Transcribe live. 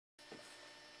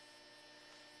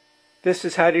This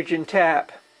is hydrogen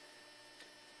tap.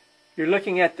 You're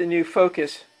looking at the new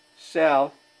focus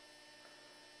cell,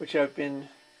 which I've been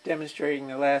demonstrating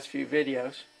the last few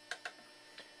videos.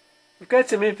 We've got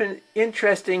some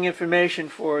interesting information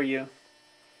for you.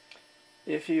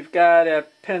 If you've got a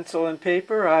pencil and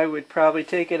paper, I would probably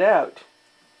take it out.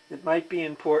 It might be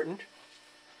important.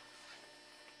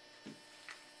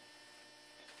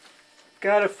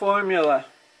 Got a formula,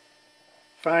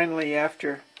 finally,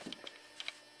 after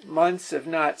months of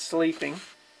not sleeping.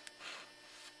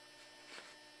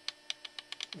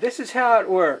 This is how it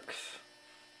works.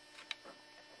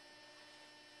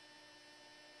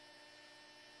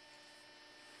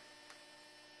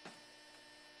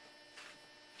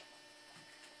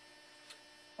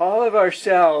 All of our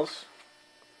cells,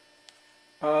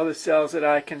 all the cells that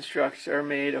I construct, are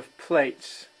made of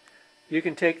plates. You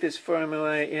can take this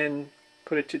formula and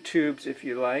put it to tubes if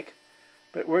you like,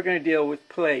 but we're going to deal with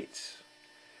plates.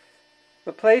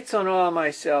 The plates on all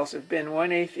my cells have been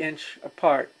 1/8 inch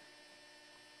apart.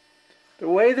 The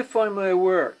way the formula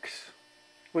works,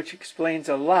 which explains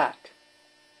a lot,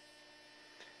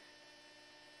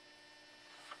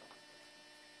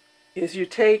 is you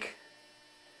take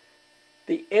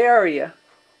the area,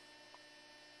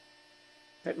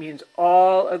 that means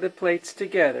all of the plates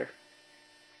together.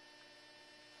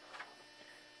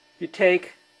 You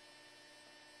take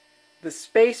the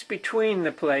space between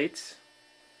the plates,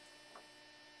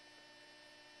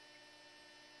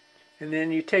 and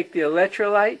then you take the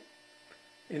electrolyte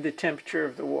and the temperature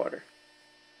of the water.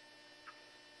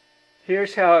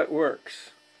 Here's how it works.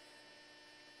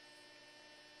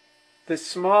 The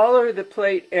smaller the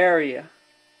plate area,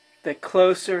 the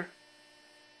closer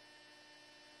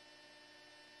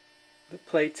the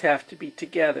plates have to be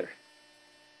together.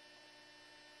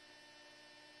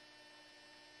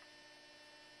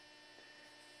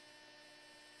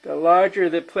 The larger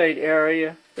the plate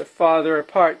area, the farther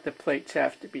apart the plates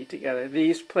have to be together.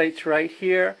 These plates right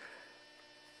here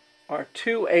are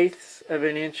 2/8 of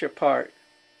an inch apart.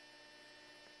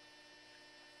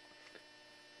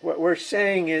 What we're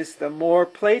saying is the more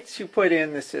plates you put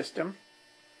in the system,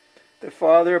 the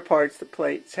farther apart the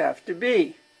plates have to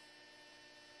be.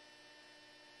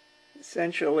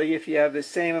 Essentially, if you have the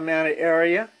same amount of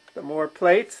area, the more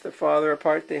plates, the farther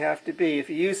apart they have to be. If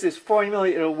you use this formula,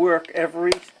 it'll work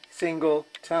every single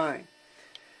time.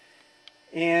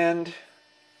 And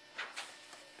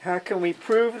how can we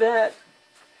prove that?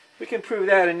 We can prove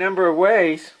that a number of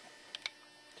ways.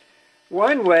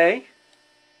 One way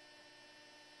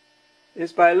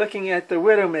is by looking at the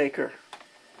Widowmaker,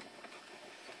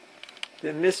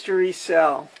 the mystery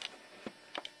cell.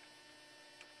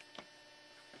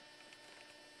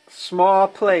 Small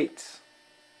plates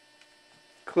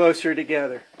closer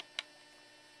together.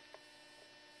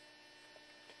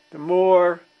 The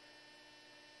more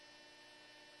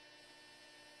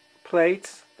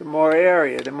plates, the more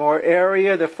area. The more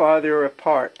area, the farther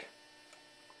apart.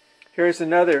 Here's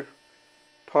another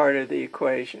part of the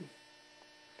equation.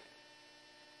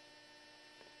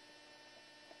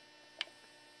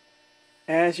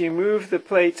 As you move the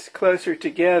plates closer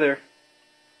together,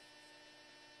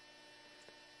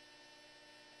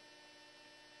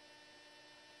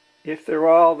 if they're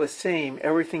all the same,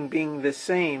 everything being the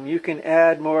same, you can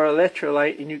add more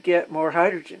electrolyte and you get more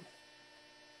hydrogen.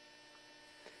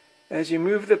 As you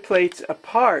move the plates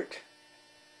apart,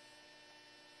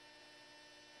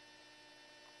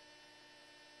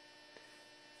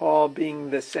 all being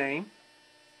the same,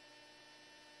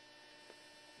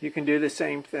 you can do the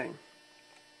same thing.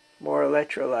 More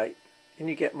electrolyte, and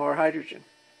you get more hydrogen.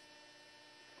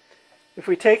 If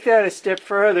we take that a step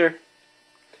further,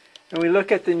 and we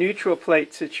look at the neutral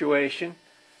plate situation,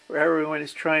 where everyone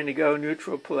is trying to go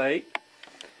neutral plate,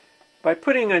 by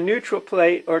putting a neutral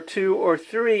plate or 2 or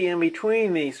 3 in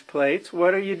between these plates,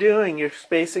 what are you doing? You're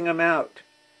spacing them out.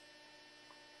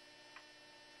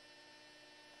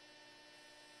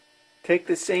 Take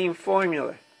the same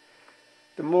formula.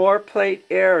 The more plate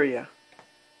area,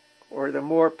 or the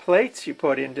more plates you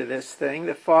put into this thing,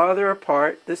 the farther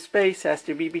apart the space has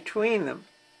to be between them.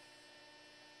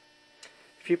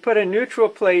 If you put a neutral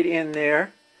plate in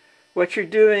there, what you're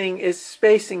doing is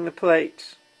spacing the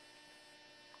plates.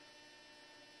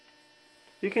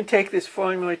 You can take this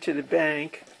formula to the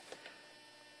bank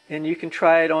and you can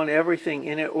try it on everything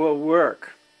and it will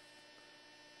work.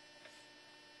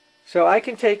 So I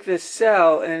can take this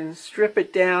cell and strip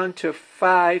it down to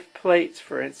 5 plates,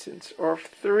 for instance, or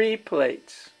 3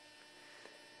 plates.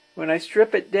 When I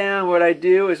strip it down, what I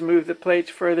do is move the plates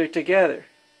further together.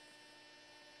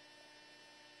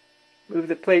 Move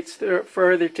the plates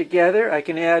further together, I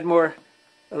can add more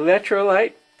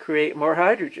electrolyte, create more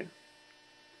hydrogen.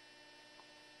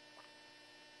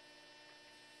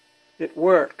 it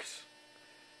works.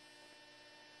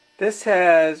 This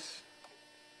has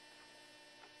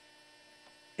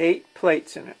 8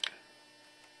 plates in it.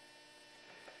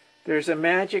 There's a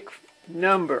magic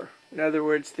number, in other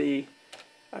words, the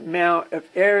amount of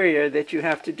area that you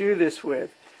have to do this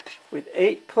with. With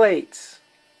 8 plates,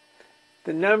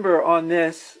 the number on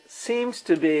this seems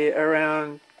to be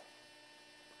around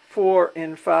 4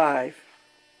 and 5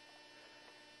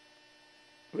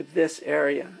 with this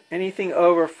area. Anything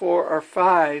over 4 or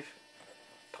 5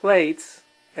 plates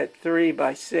at 3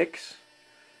 by 6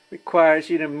 requires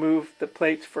you to move the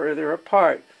plates further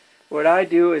apart. What I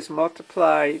do is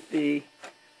multiply the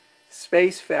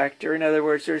space factor. In other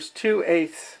words, there's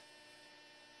 2/8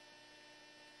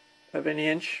 of an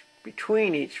inch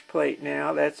between each plate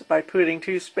now. That's by putting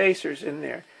 2 spacers in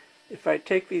there. If I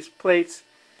take these plates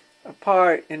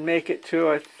apart and make it to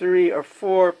a 3 or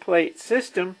 4 plate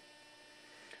system,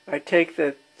 I take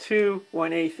the 2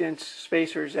 1/8 inch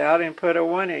spacers out and put a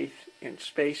 1/8 inch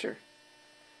spacer.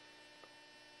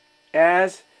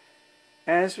 As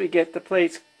we get the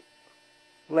plates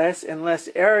less and less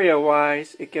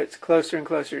area-wise, it gets closer and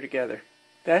closer together.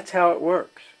 That's how it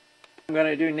works. What I'm going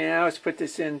to do now is put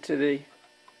this into the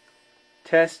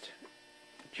test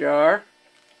jar,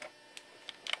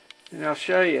 and I'll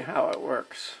show you how it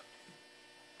works.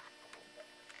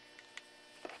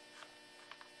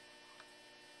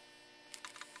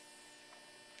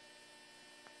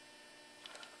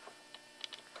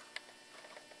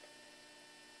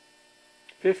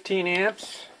 $15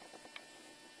 amps.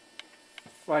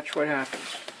 Watch what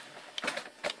happens.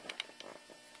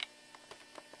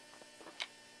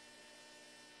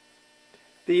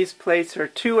 These plates are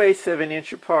 2/8 of an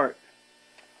inch apart.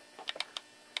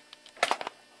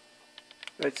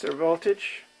 That's their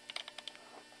voltage.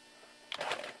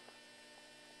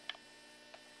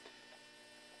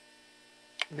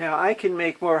 Now I can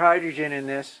make more hydrogen in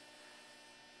this.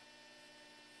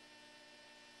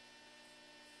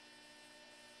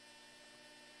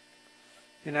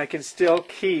 And I can still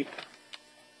keep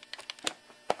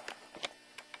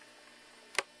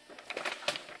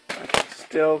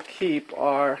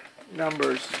our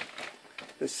numbers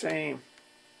the same.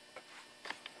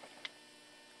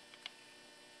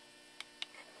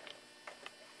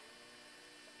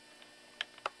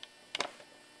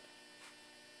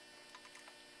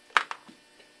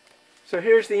 So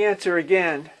here's the answer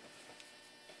again.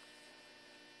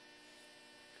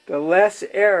 The less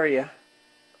area,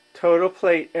 total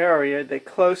plate area, the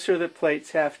closer the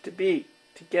plates have to be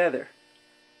together.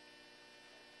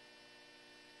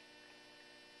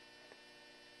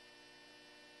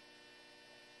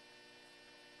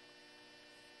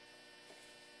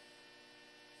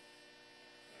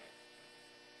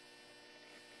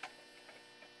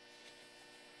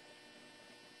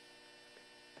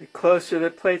 The closer the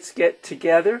plates get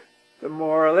together, the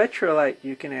more electrolyte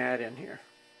you can add in here.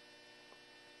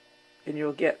 And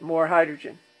you'll get more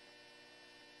hydrogen.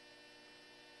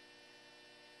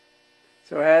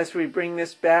 So as we bring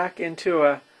this back into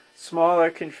a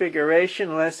smaller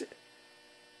configuration, less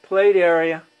plate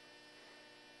area,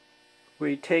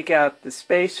 we take out the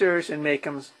spacers and make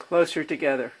them closer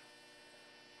together.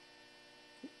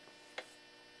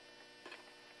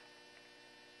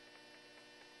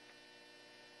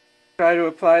 Try to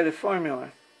apply the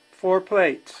formula. 4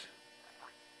 plates.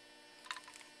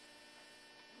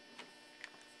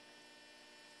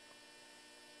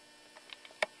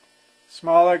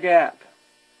 Smaller gap.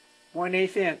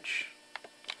 1/8 inch.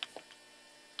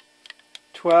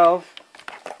 12.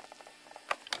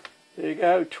 There you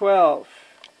go, 12.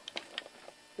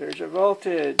 There's your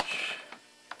voltage.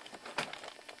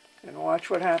 And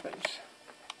watch what happens.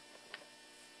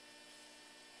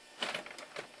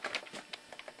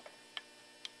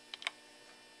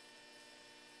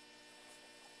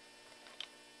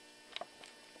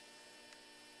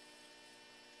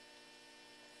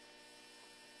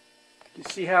 You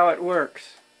see how it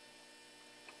works?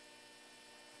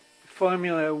 The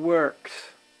formula works.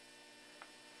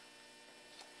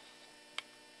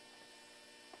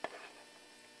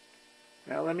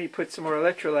 Now let me put some more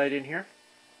electrolyte in here.